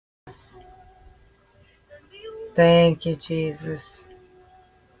Thank you, Jesus.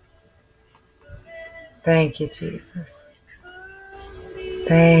 Thank you, Jesus.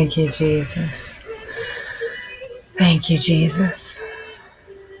 Thank you, Jesus. Thank you, Jesus.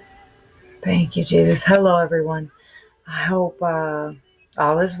 Thank you, Jesus. Hello, everyone. I hope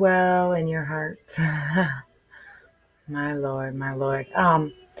all is well in your hearts. My Lord, my Lord.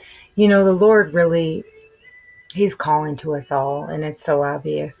 The Lord really, He's calling to us all, and it's so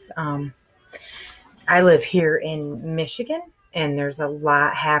obvious. I live here in Michigan, and there's a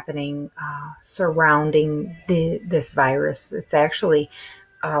lot happening surrounding this virus. It's actually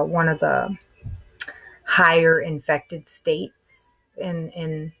one of the higher infected states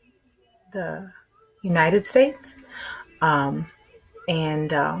in the United States. Um,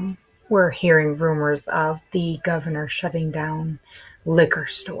 and we're hearing rumors of the governor shutting down liquor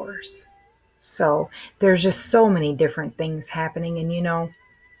stores. So there's just so many different things happening. And,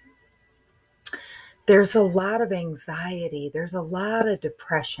 there's a lot of anxiety. There's a lot of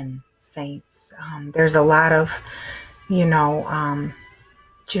depression, saints. There's a lot of,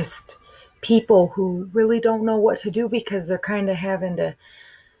 just people who really don't know what to do because they're kind of having to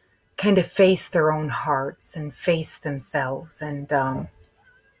kind of face their own hearts and face themselves. And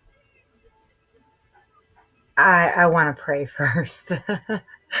I want to pray first.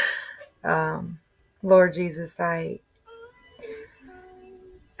 Lord Jesus, I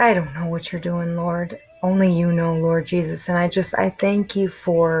don't know what you're doing, Lord. Only you know, Lord Jesus. And I thank you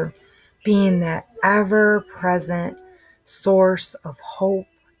for being that ever-present source of hope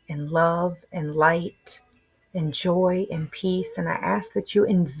and love and light and joy and peace. And I ask that you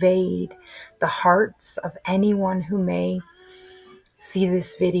invade the hearts of anyone who may see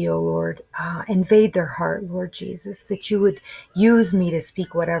this video, Lord. Invade their heart, Lord Jesus, that you would use me to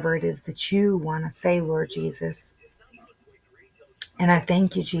speak whatever it is that you want to say, Lord Jesus. And I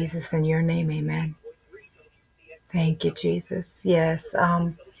thank you, Jesus, in your name, amen. Thank you, Jesus. Yes.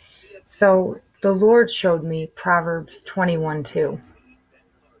 So the Lord showed me Proverbs 21:2.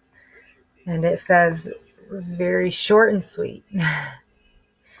 And it says, very short and sweet.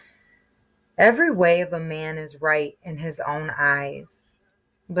 Every way of a man is right in his own eyes,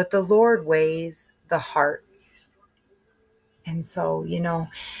 but the Lord weighs the hearts. And so,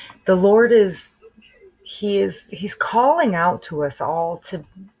 the Lord He's calling out to us all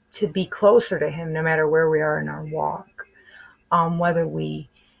to be closer to Him no matter where we are in our walk. Whether we,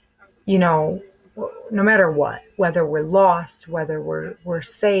 no matter what, whether we're lost, whether we're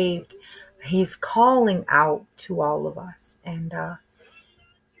saved, He's calling out to all of us. And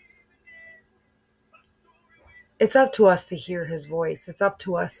it's up to us to hear His voice. It's up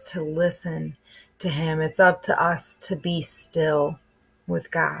to us to listen to Him. It's up to us to be still with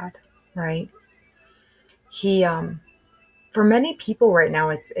God, right? He, for many people right now,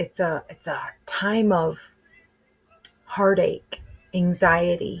 it's a time of heartache,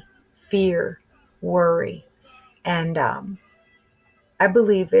 anxiety, fear, worry, and I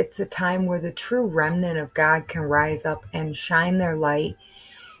believe it's a time where the true remnant of God can rise up and shine their light,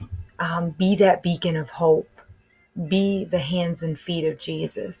 be that beacon of hope, be the hands and feet of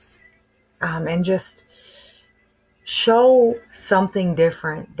Jesus, and just show something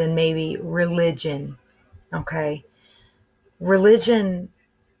different than maybe religion, okay? Religion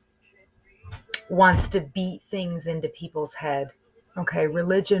wants to beat things into people's head, okay?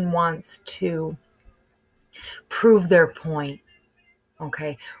 Religion wants to prove their point,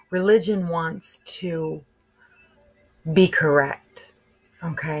 okay? Religion wants to be correct,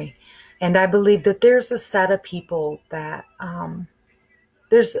 okay? And I believe that there's a set of people that,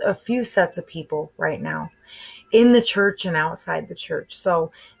 there's a few sets of people right now in the church and outside the church.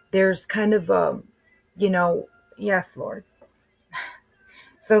 So there's kind of a, yes, Lord.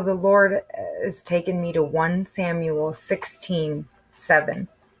 So the Lord has taken me to 1 Samuel 16:7.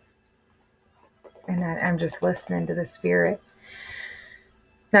 And I'm just listening to the Spirit.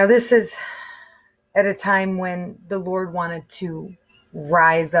 Now this is at a time when the Lord wanted to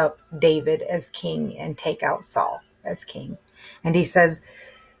rise up David as king and take out Saul as king. And he says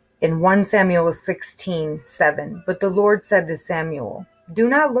in 1 Samuel 16:7, but the Lord said to Samuel, do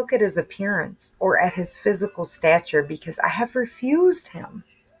not look at his appearance or at his physical stature, because I have refused him.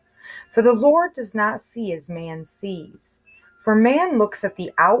 For the Lord does not see as man sees. For man looks at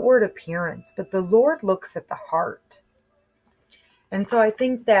the outward appearance, but the Lord looks at the heart. And so I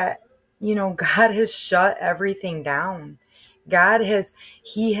think that, God has shut everything down.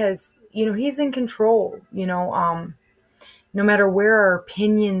 He has, He's in control, no matter where our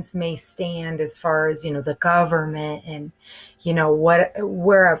opinions may stand as far as, the government and,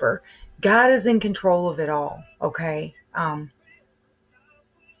 wherever. God is in control of it all, okay?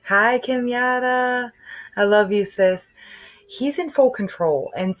 Hi, Kim Yada. I love you, sis. He's in full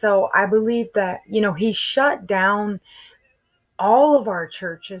control. And so I believe that, he shut down all of our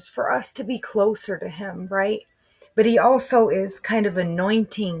churches for us to be closer to him, right? But he also is kind of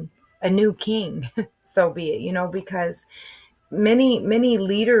anointing a new king, so be it, because many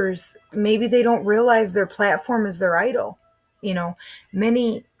leaders, maybe they don't realize their platform is their idol.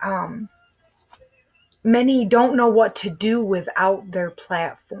 Many many don't know what to do without their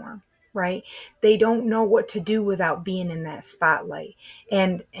platform, right? They don't know what to do without being in that spotlight.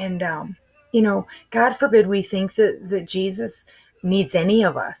 And God forbid we think that Jesus needs any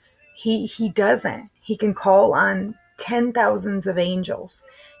of us. He doesn't. He can call on 10,000s of angels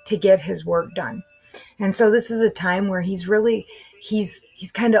to get his work done. And so this is a time where he's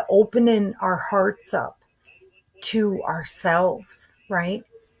kind of opening our hearts up to ourselves, right?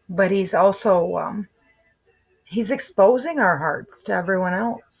 But he's also he's exposing our hearts to everyone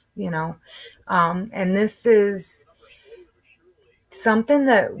else. And this is something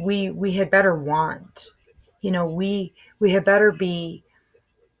that we had better want. We had better be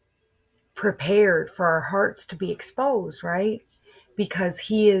prepared for our hearts to be exposed, right? Because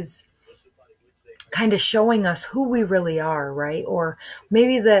he is kind of showing us who we really are, right? Or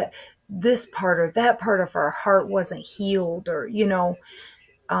maybe that this part or that part of our heart wasn't healed, or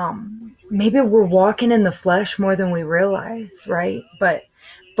maybe we're walking in the flesh more than we realize, right? But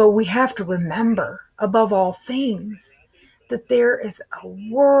we have to remember, above all things, that there is a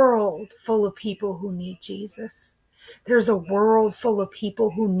world full of people who need Jesus. There's a world full of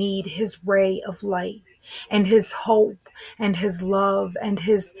people who need his ray of light and his hope and his love and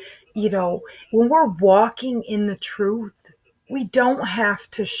his, when we're walking in the truth, we don't have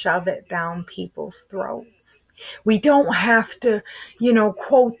to shove it down people's throats. We don't have to,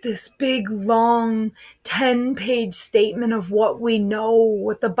 quote this big, long 10-page statement of what we know,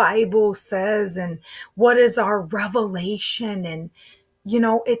 what the Bible says, and what is our revelation. And,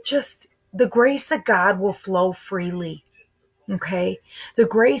 the grace of God will flow freely. Okay? The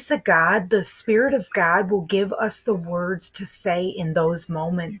grace of God, the Spirit of God will give us the words to say in those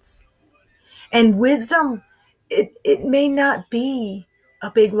moments. And wisdom, it may not be a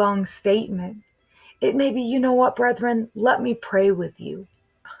big, long statement. It may be, you know what, brethren, let me pray with you.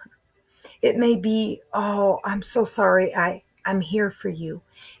 It may be, oh, I'm so sorry. I'm here for you.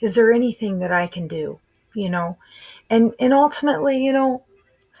 Is there anything that I can do? And ultimately,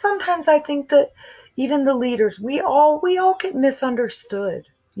 sometimes I think that even the leaders, we all get misunderstood,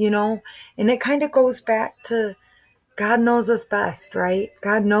 and it kind of goes back to God knows us best, right?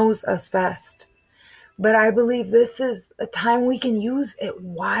 God knows us best. But I believe this is a time we can use it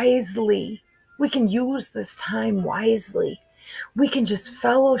wisely. We can use this time wisely. We can just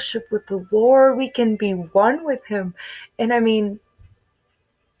fellowship with the Lord. We can be one with him. And I mean,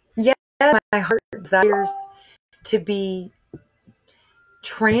 yeah, my heart desires to be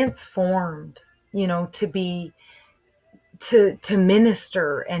transformed, to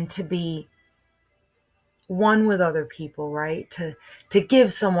minister and to be one with other people, right? To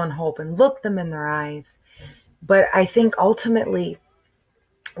give someone hope and look them in their eyes. But I think ultimately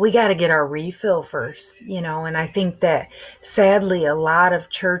we got to get our refill first, and I think that sadly a lot of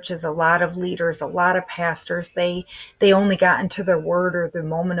churches, a lot of leaders, a lot of pastors, they only got into their word or the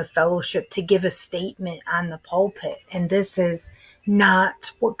moment of fellowship to give a statement on the pulpit. And this is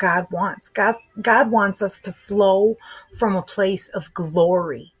not what God wants. God wants us to flow from a place of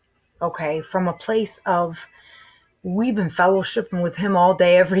glory, okay? From a place of, we've been fellowshipping with him all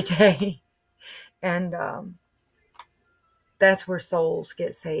day, every day. And that's where souls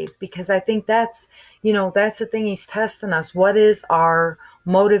get saved, because I think that's the thing he's testing us. What is our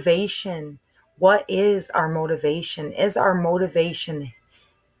motivation? What is our motivation? Is our motivation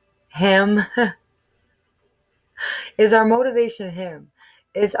him? Is our motivation him?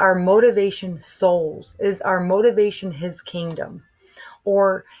 Is our motivation souls? Is our motivation his kingdom?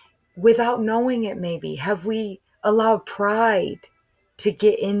 Or, without knowing it, maybe, have we allowed pride to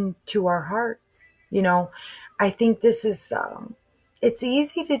get into our hearts? I think this is, it's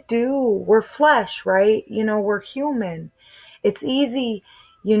easy to do. We're flesh, right? We're human. It's easy,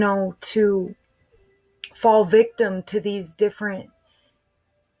 to fall victim to these different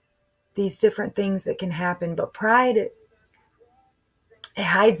things that can happen. But pride, it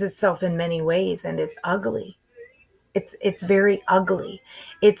hides itself in many ways, and it's ugly. It's very ugly.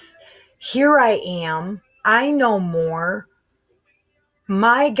 It's, here I am. I know more.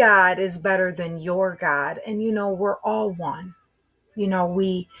 My God is better than your God. And we're all one.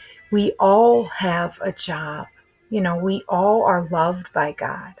 We all have a job. We all are loved by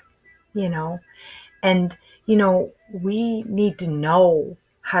God. And we need to know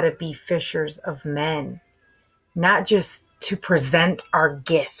how to be fishers of men, not just to present our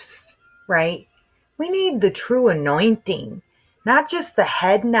gifts, right? We need the true anointing, not just the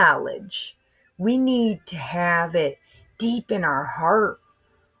head knowledge. We need to have it deep in our heart,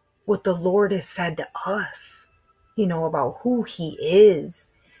 what the Lord has said to us, about who He is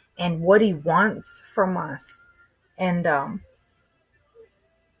and what He wants from us. And,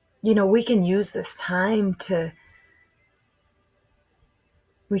 we can use this time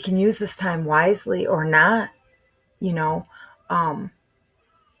wisely or not, you know. Um,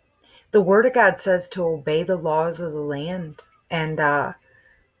 the Word of God says to obey the laws of the land. And,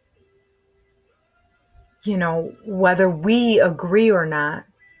 whether we agree or not,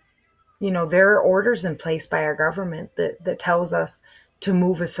 there are orders in place by our government that tells us to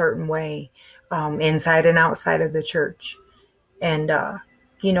move a certain way, inside and outside of the church. And,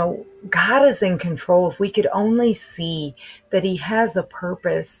 God is in control. If we could only see that He has a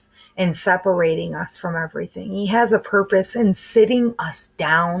purpose in separating us from everything. He has a purpose in sitting us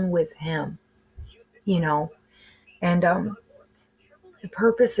down with Him, and the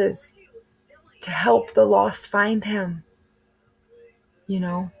purpose is to help the lost find Him,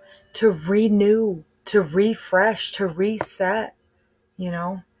 to renew, to refresh, to reset.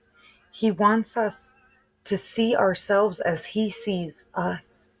 He wants us to see ourselves as He sees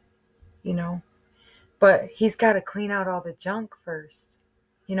us, but He's got to clean out all the junk first.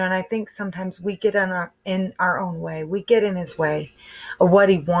 And I think sometimes we get in our own way. We get in His way of what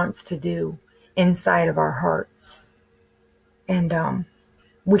He wants to do inside of our hearts. And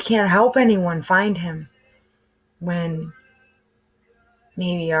we can't help anyone find Him when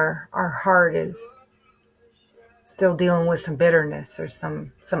maybe our heart is still dealing with some bitterness or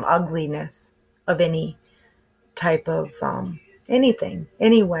some ugliness of any type of anything,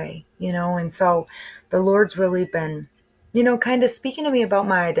 anyway, and so the Lord's really been, kind of speaking to me about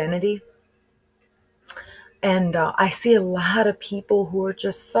my identity. And I see a lot of people who are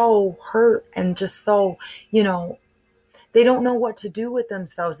just so hurt and just so, they don't know what to do with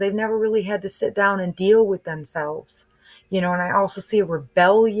themselves. They've never really had to sit down and deal with themselves, and I also see a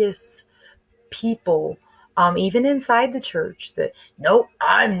rebellious people, even inside the church, that, nope,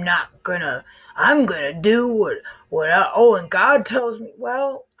 I'm gonna do and God tells me.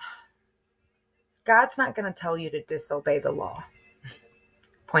 Well, God's not going to tell you to disobey the law.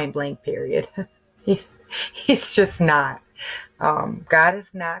 Point blank, period. He's just not. God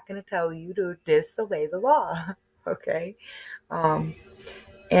is not going to tell you to disobey the law. Okay. And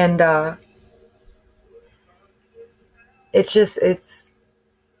it's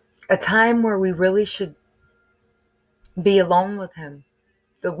a time where we really should be alone with Him,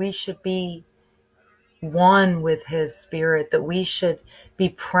 that we should be one with His Spirit, that we should be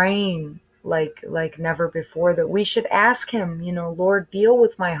praying like never before, that we should ask Him, Lord, deal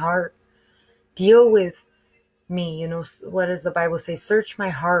with my heart, deal with me. What does the Bible say? Search my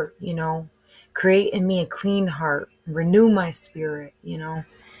heart, create in me a clean heart, renew my spirit,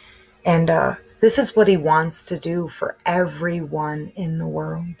 and this is what He wants to do for everyone in the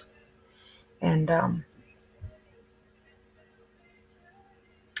world. And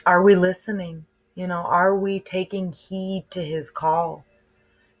are we listening? Are we taking heed to His call?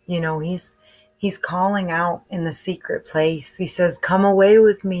 He's calling out in the secret place. He says, come away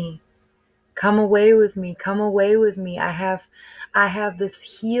with me. Come away with me. Come away with me. I have this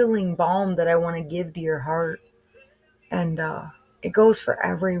healing balm that I want to give to your heart. And it goes for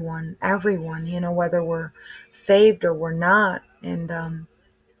everyone, whether we're saved or we're not. And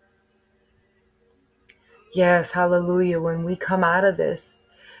yes, hallelujah. When we come out of this,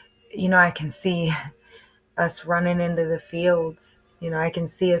 I can see us running into the fields. I can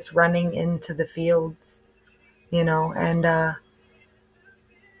see us running into the fields, and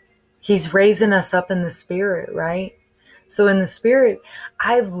He's raising us up in the Spirit, right? So in the Spirit,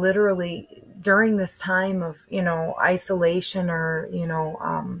 I've literally, during this time of, isolation or,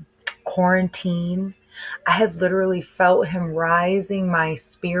 quarantine, I have literally felt Him rising my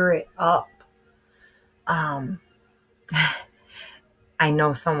spirit up. I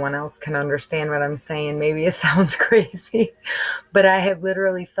know someone else can understand what I'm saying. Maybe it sounds crazy, but I have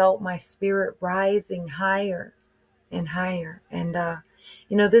literally felt my spirit rising higher and higher. And,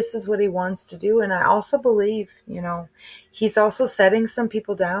 this is what He wants to do. And I also believe, He's also setting some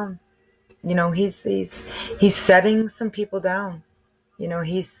people down. He's setting some people down.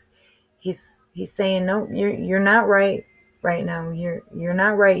 He's saying, no, you're not right now. You're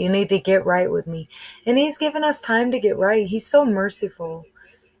not right. You need to get right with me. And He's given us time to get right. He's so merciful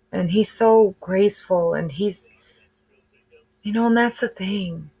and He's so graceful, and He's, and that's the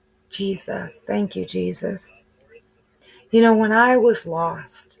thing. Jesus. Thank you, Jesus. You know, when I was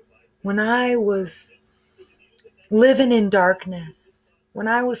lost, when I was living in darkness, when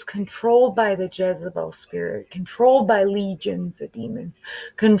I was controlled by the Jezebel spirit, controlled by legions of demons,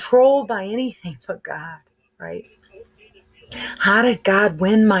 controlled by anything but God, right? How did God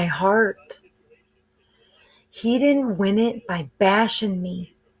win my heart? He didn't win it by bashing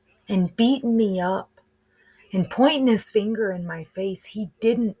me and beating me up and pointing his finger in my face. He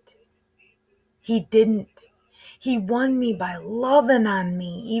didn't. He didn't. He won me by loving on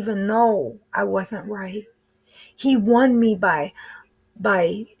me even though I wasn't right. He won me by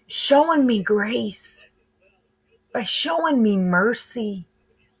showing me grace, by showing me mercy,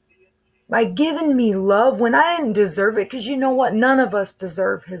 by giving me love when I didn't deserve it. Because you know what? None of us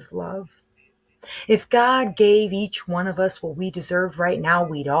deserve his love. If God gave each one of us what we deserve right now,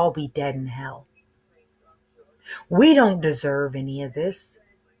 we'd all be dead in hell. We don't deserve any of this,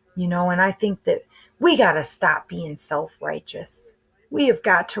 you know, and I think that we got to stop being self-righteous. We have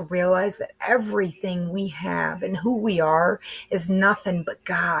got to realize that everything we have and who we are is nothing but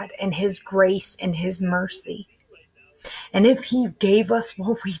God and his grace and his mercy. And if he gave us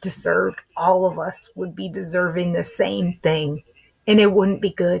what we deserved, all of us would be deserving the same thing. And it wouldn't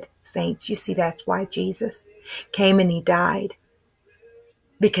be good, saints. You see, that's why Jesus came and he died.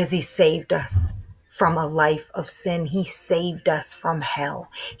 Because he saved us from a life of sin. He saved us from hell.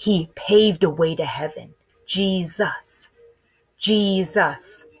 He paved a way to heaven. Jesus.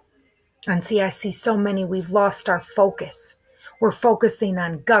 Jesus. And see, I see so many, we've lost our focus. We're focusing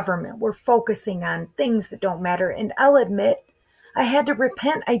on government. We're focusing on things that don't matter. And I'll admit, I had to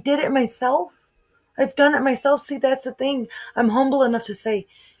repent. I did it myself. I've done it myself. See, that's the thing. I'm humble enough to say,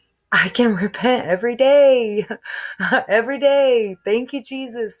 I can repent every day. Every day. Thank you,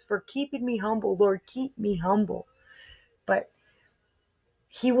 Jesus, for keeping me humble. Lord, keep me humble. But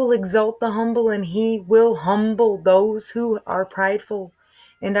he will exalt the humble and he will humble those who are prideful.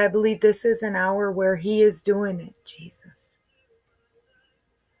 And I believe this is an hour where he is doing it, Jesus.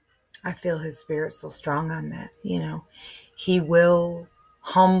 I feel his spirit so strong on that, you know. He will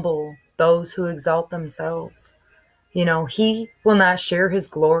humble those who exalt themselves. You know, he will not share his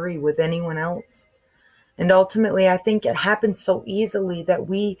glory with anyone else. And ultimately, I think it happens so easily that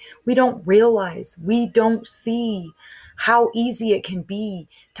we don't realize, we don't see how easy it can be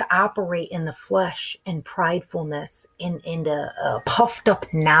to operate in the flesh and pridefulness, in a puffed up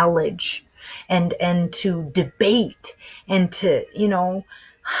knowledge, and to debate, and to, you know,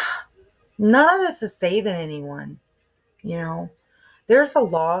 none of this is saving anyone, you know. There's a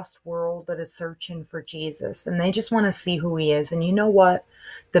lost world that is searching for Jesus, and they just want to see who he is. And you know what?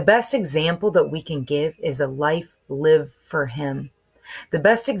 The best example that we can give is a life lived for him. The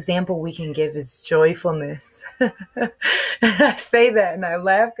best example we can give is joyfulness. And I say that and I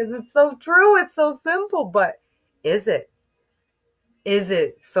laugh because it's so true. It's so simple. But is it? Is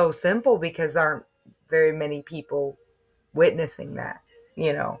it so simple? Because aren't very many people witnessing that,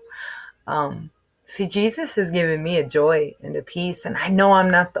 you know? See, Jesus has given me a joy and a peace, and I know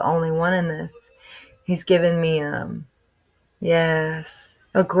I'm not the only one in this. He's given me, yes,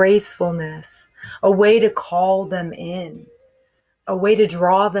 a gracefulness, a way to call them in, a way to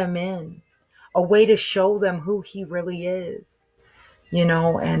draw them in, a way to show them who he really is, you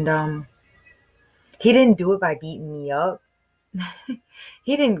know, and he didn't do it by beating me up.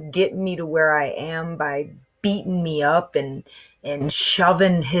 He didn't get me to where I am by beating me up and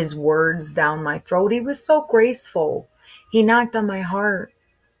shoving his words down my throat. He was so graceful. He knocked on my heart.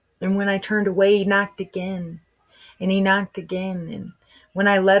 And when I turned away, he knocked again. And he knocked again. And when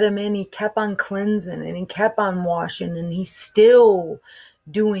I let him in, he kept on cleansing and he kept on washing. And he's still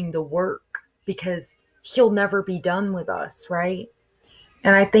doing the work because he'll never be done with us, right?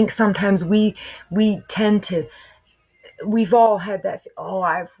 And I think sometimes we tend to, we've all had that, oh,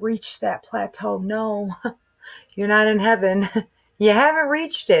 I've reached that plateau. No, you're not in heaven. You haven't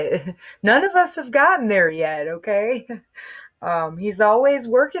reached it. None of us have gotten there yet, okay? He's always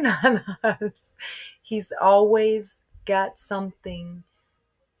working on us. He's always got something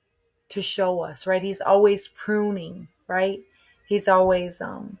to show us, right? He's always pruning, right? He's always,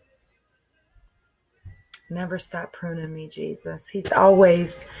 never stop pruning me, Jesus. He's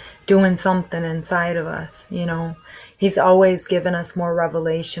always doing something inside of us, you know. He's always given us more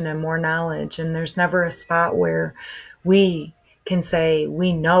revelation and more knowledge. And there's never a spot where we can say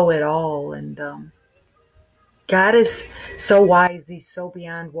we know it all. And God is so wise. He's so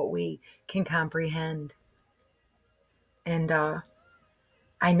beyond what we can comprehend. And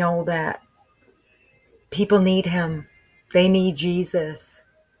I know that people need him. They need Jesus.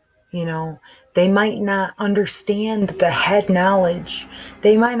 You know, they might not understand the head knowledge.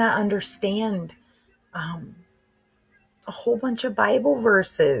 They might not understand a whole bunch of Bible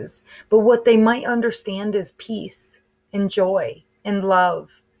verses, but what they might understand is peace and joy and love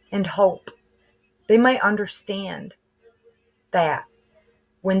and hope. They might understand that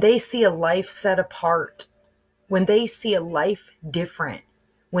when they see a life set apart, when they see a life different,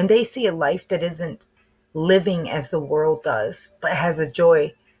 when they see a life that isn't living as the world does, but has a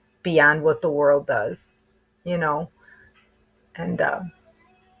joy beyond what the world does, you know, and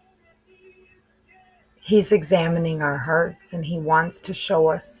he's examining our hearts, and he wants to show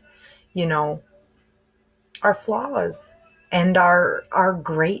us, you know, our flaws and our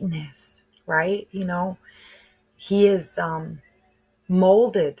greatness, right? You know, he is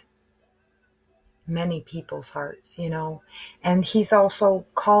molded many people's hearts, you know, and he's also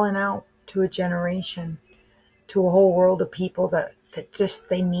calling out to a generation, to a whole world of people that just,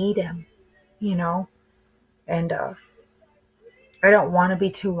 they need him, you know. And I don't want to be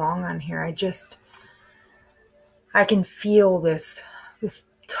too long on here. I can feel this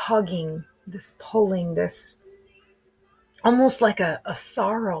tugging, this pulling, this almost like a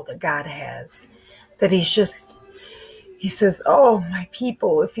sorrow that God has, that he says, oh, my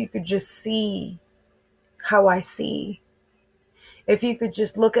people, if you could just see how I see, if you could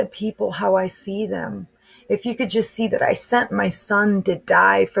just look at people how I see them, if you could just see that I sent my son to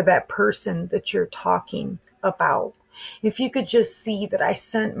die for that person that you're talking about, if you could just see that I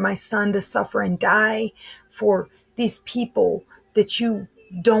sent my son to suffer and die for these people that you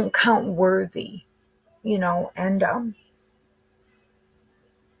don't count worthy, you know. And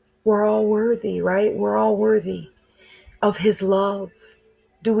we're all worthy, right? We're all worthy of his love.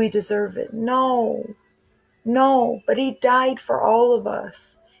 Do we deserve it? No. No, but he died for all of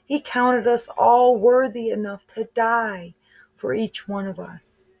us. He counted us all worthy enough to die for each one of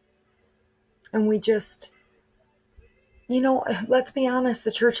us. And we just, you know, let's be honest,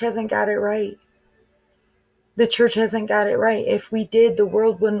 the church hasn't got it right. The church hasn't got it right. If we did, the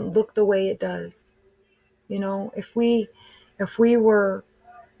world wouldn't look the way it does. You know, if we were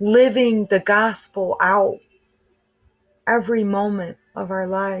living the gospel out every moment of our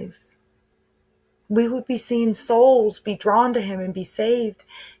lives, we would be seeing souls be drawn to him and be saved.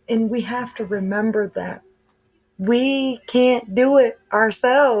 And we have to remember that we can't do it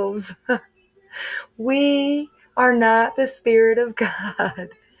ourselves. We are not the Spirit of God.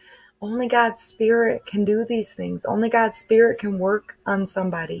 Only God's Spirit can do these things. Only God's Spirit can work on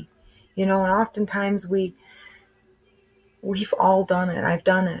somebody. You know, and oftentimes we've all done it. I've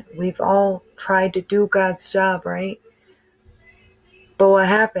done it. We've all tried to do God's job, right? But what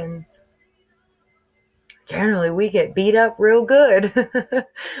happens? Generally, we get beat up real good.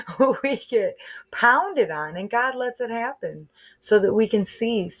 We get pounded on, and God lets it happen so that we can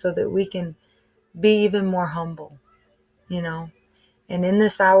see, so that we can be even more humble, you know. And in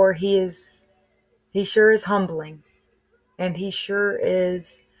this hour, he sure is humbling, and he sure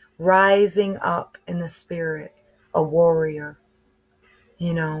is rising up in the spirit, a warrior,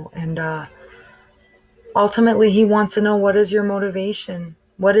 you know. And ultimately, he wants to know, what is your motivation?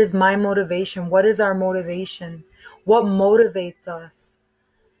 What is my motivation? What is our motivation? What motivates us?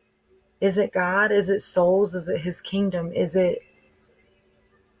 Is it God? Is it souls? Is it his kingdom? Is it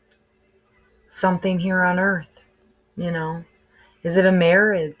something here on earth? You know, is it a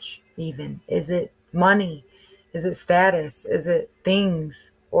marriage even? Is it money? Is it status? Is it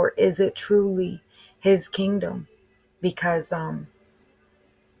things? Or is it truly his kingdom? Because,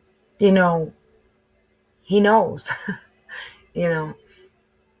 you know, he knows, you know.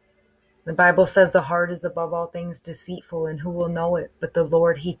 The Bible says the heart is above all things deceitful, and who will know it? But the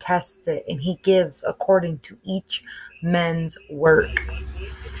Lord, he tests it, and he gives according to each man's work.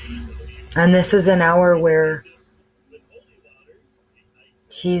 And this is an hour where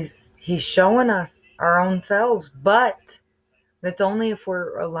he's showing us our own selves, but that's only if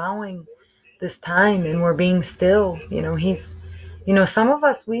we're allowing this time and we're being still. You know, some of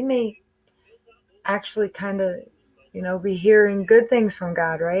us, we may actually kind of, be hearing good things from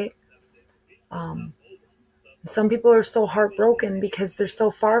God, right? Some people are so heartbroken because they're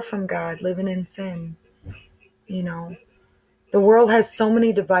so far from God, living in sin. You know, the world has so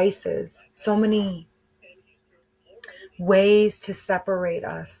many devices, so many ways to separate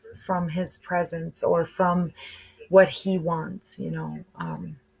us from his presence or from what he wants, and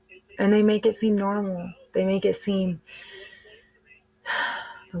they make it seem normal. They make it seem,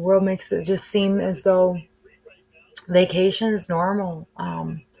 the world makes it just seem as though vacation is normal.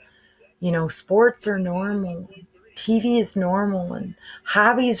 Sports are normal. TV is normal, and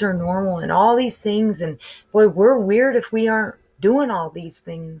hobbies are normal, and all these things. And boy, we're weird if we aren't doing all these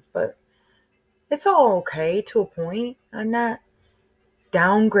things, but it's all okay to a point. I'm not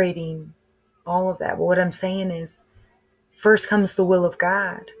downgrading all of that. But what I'm saying is, First comes the will of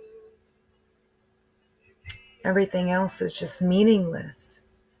God. Everything else is just meaningless.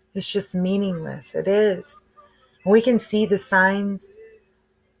 It's just meaningless. It is. We can see the signs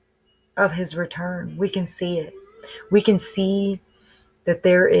of his return. We can see it. We can see that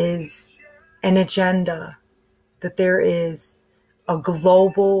there is an agenda, that there is a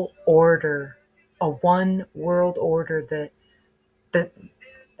global order, a one world order that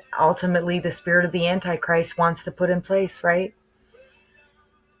ultimately the spirit of the Antichrist wants to put in place, right?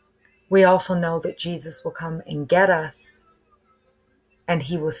 We also know that Jesus will come and get us, and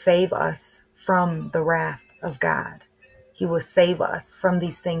he will save us from the wrath of God. He will save us from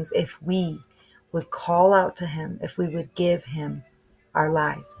these things if we would call out to him, if we would give him our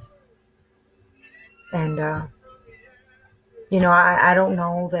lives. And, I don't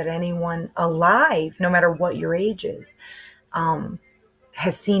know that anyone alive, no matter what your age is,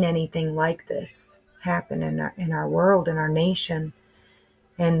 has seen anything like this happen in our world, in our nation.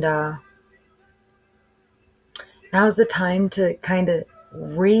 And now's the time to kind of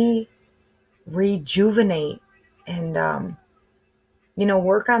rejuvenate and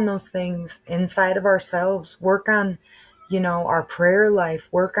work on those things inside of ourselves, work on our prayer life,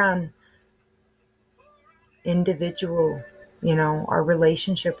 work on individual, our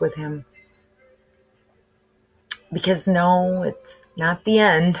relationship with him. Because no, it's not the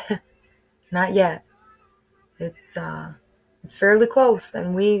end. Not yet. It's fairly close,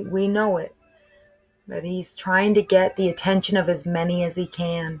 and we know it. But he's trying to get the attention of as many as he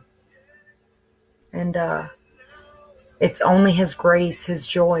can. And it's only his grace, his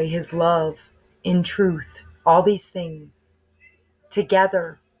joy, his love, in truth, all these things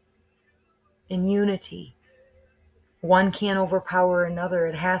together in unity. One can't overpower another.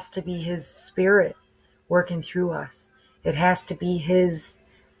 It has to be his spirit working through us. It has to be his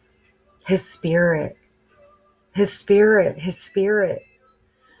spirit. His spirit. His spirit.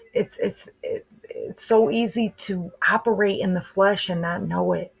 It's so easy to operate in the flesh and not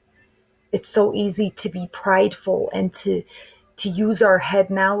know it. It's so easy to be prideful and to use our head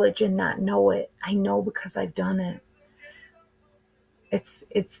knowledge and not know it. I know because I've done it.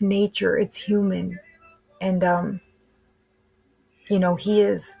 It's nature. It's human. And he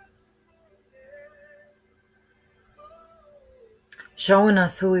is showing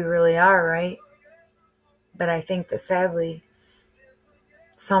us who we really are, right? But I think that sadly,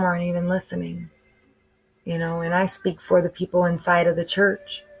 some aren't even listening, and I speak for the people inside of the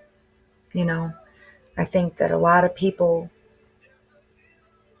church. I think that a lot of people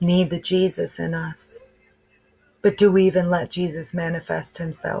need the Jesus in us. But do we even let Jesus manifest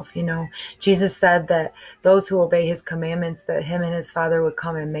himself? Jesus said that those who obey his commandments, that him and his Father would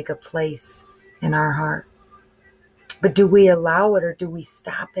come and make a place in our heart. But do we allow it, or do we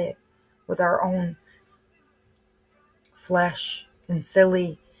stop it with our own flesh and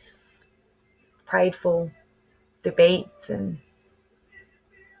silly, prideful debates and,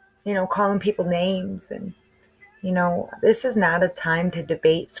 calling people names? And, this is not a time to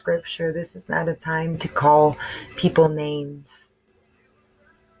debate scripture. This is not a time to call people names.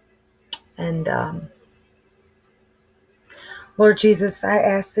 And, Lord Jesus, I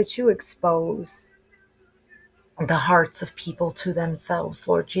ask that you expose the hearts of people to themselves,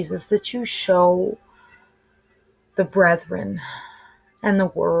 Lord Jesus, that you show the brethren and the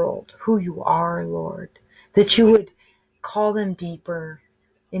world who you are, Lord, that you would call them deeper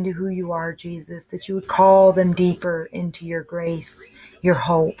into who you are, Jesus, that you would call them deeper into your grace, your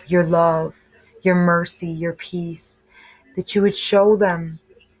hope, your love, your mercy, your peace, that you would show them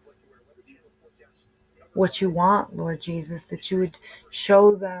what you want, Lord Jesus, that you would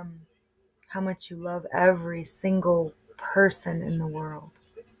show them how much you love every single person in the world.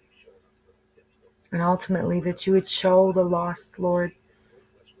 And ultimately that you would show the lost, Lord,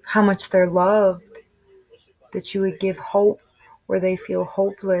 how much they're loved, that you would give hope where they feel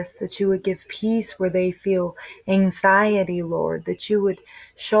hopeless, that you would give peace where they feel anxiety, Lord, that you would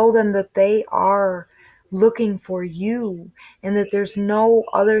show them that they are looking for you and that there's no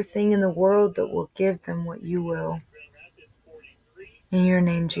other thing in the world that will give them what you will. In your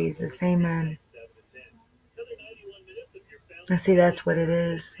name, Jesus, amen. I see that's what it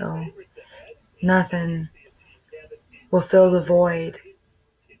is, so nothing will fill the void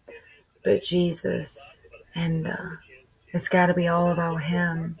but Jesus, and it's got to be all about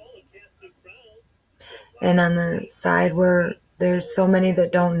him. And on the side where there's so many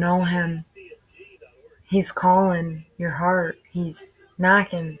that don't know him, he's calling your heart. He's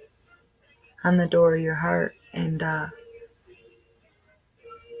knocking on the door of your heart, and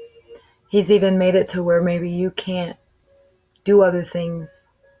he's even made it to where maybe you can't do other things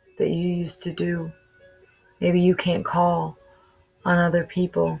that you used to do. Maybe you can't call on other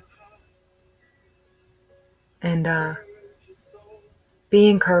people. And be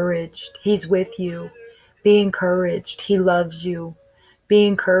encouraged. He's with you. Be encouraged. He loves you. Be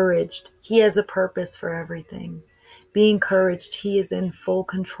encouraged. He has a purpose for everything. Be encouraged. He is in full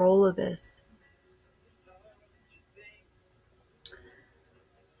control of this.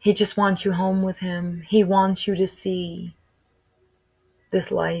 He just wants you home with him. He wants you to see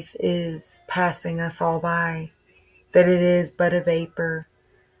this life is passing us all by, that it is but a vapor,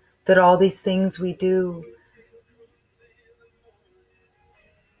 that all these things we do,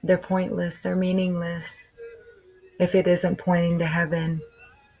 they're pointless, they're meaningless if it isn't pointing to heaven.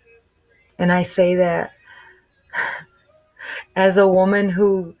 And I say that as a woman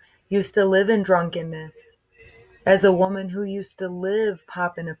who used to live in drunkenness, as a woman who used to live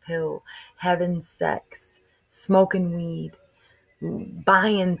popping a pill, having sex, smoking weed,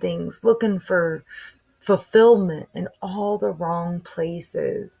 buying things, looking for fulfillment in all the wrong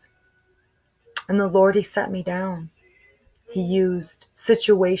places. And the Lord, He set me down. He used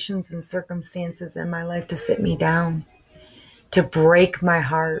situations and circumstances in my life to sit me down, to break my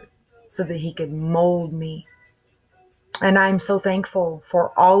heart so that He could mold me. And I'm so thankful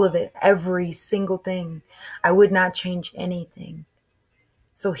for all of it, every single thing. I would not change anything.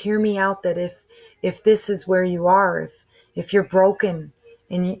 So hear me out, that if this is where you are, if you're broken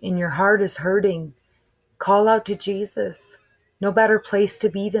and your heart is hurting, call out to Jesus. No better place to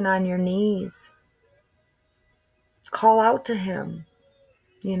be than on your knees. Call out to Him,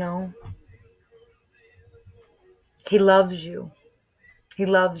 you know. He loves you. He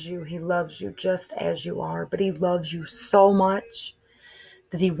loves you. He loves you just as you are. But He loves you so much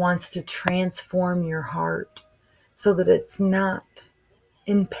that He wants to transform your heart so that it's not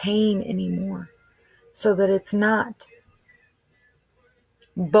in pain anymore, so that it's not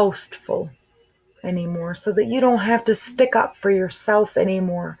boastful anymore, so that you don't have to stick up for yourself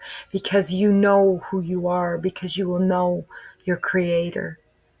anymore, because you know who you are, because you will know your Creator.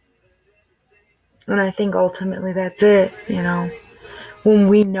 And I think ultimately that's it, you know. When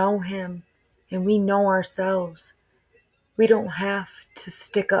we know Him and we know ourselves, we don't have to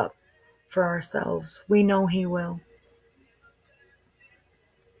stick up for ourselves. We know He will.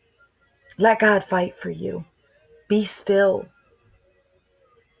 Let God fight for you. Be still.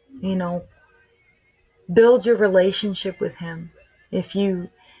 You know, build your relationship with Him. If you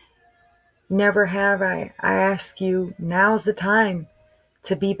never have, I ask you, now's the time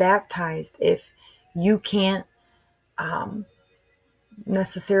to be baptized. If you can't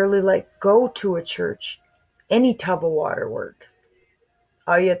necessarily go to a church, any tub of water works.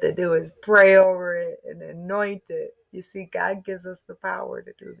 All you have to do is pray over it and anoint it. You see, God gives us the power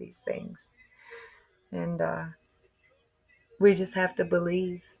to do these things. And we just have to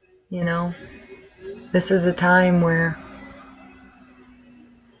believe, you know. This is a time where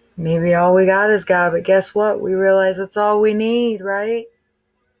maybe all we got is God, but guess what? We realize that's all we need, right?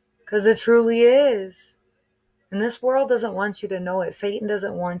 Because it truly is. And this world doesn't want you to know it. Satan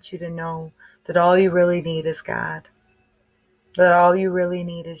doesn't want you to know that all you really need is God. That all you really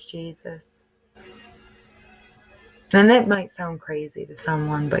need is Jesus. And that might sound crazy to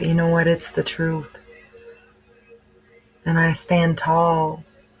someone, but you know what? It's the truth. And I stand tall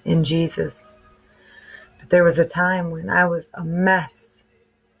in Jesus. But there was a time when I was a mess.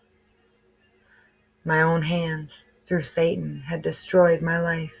 My own hands, through Satan, had destroyed my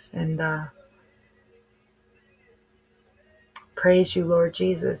life. And praise you, Lord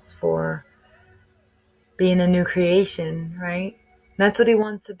Jesus, for being a new creation, right? That's what He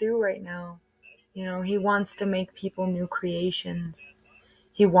wants to do right now. You know, He wants to make people new creations.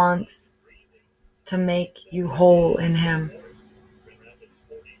 He wants to make you whole in Him.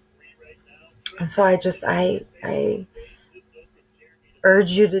 And so I urge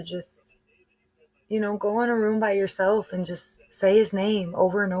you to just, you know, go in a room by yourself and just say His name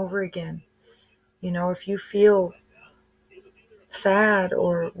over and over again. You know, if you feel sad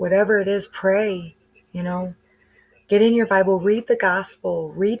or whatever it is, pray, you know. Get in your Bible, read the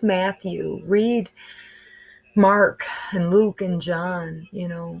gospel, read Matthew, read Mark and Luke and John, you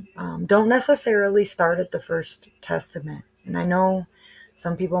know. Don't necessarily start at the First Testament. And I know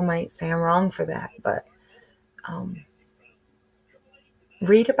some people might say I'm wrong for that, but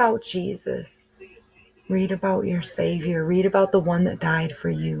read about Jesus. Read about your Savior. Read about the one that died for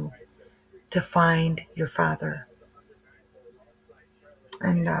you to find your Father.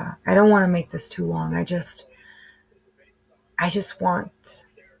 And I don't want to make this too long. I just want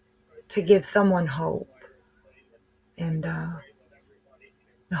to give someone hope. And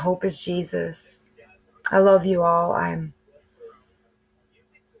the hope is Jesus. I love you all. I'm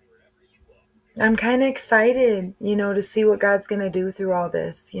I'm kind of excited, to see what God's going to do through all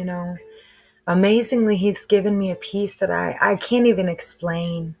this, Amazingly, He's given me a peace that I can't even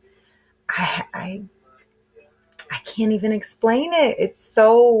explain. I can't even explain it. It's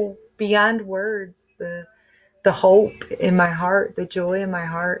so beyond words. The hope in my heart, the joy in my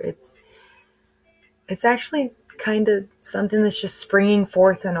heart. It's actually kind of something that's just springing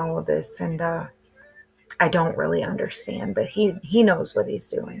forth in all of this, and I don't really understand, but he knows what He's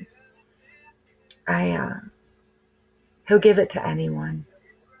doing. He'll give it to anyone.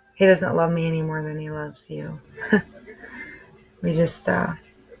 He doesn't love me any more than He loves you. We just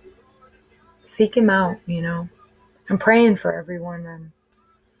seek Him out. I'm praying for everyone.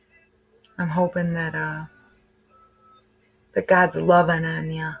 I'm hoping that God's loving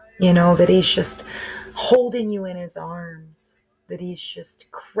on you. That He's just holding you in His arms. That He's just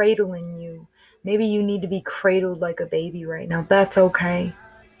cradling you. Maybe you need to be cradled like a baby right now. That's okay.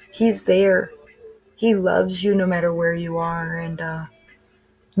 He's there. He loves you no matter where you are. And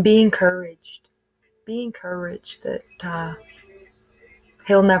be encouraged. Be encouraged that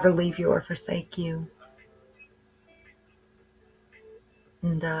He'll never leave you or forsake you.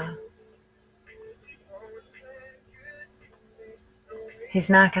 And He's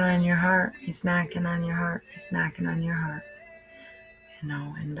knocking on your heart. He's knocking on your heart. He's knocking on your heart.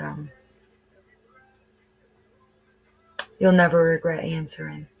 And you'll never regret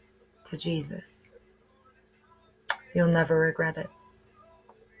answering to Jesus. You'll never regret it.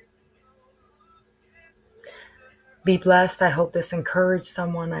 Be blessed. I hope this encouraged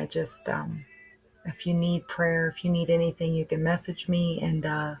someone. I just, if you need prayer, if you need anything, you can message me,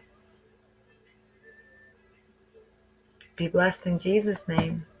 and be blessed in Jesus'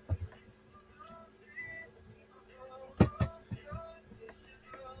 name.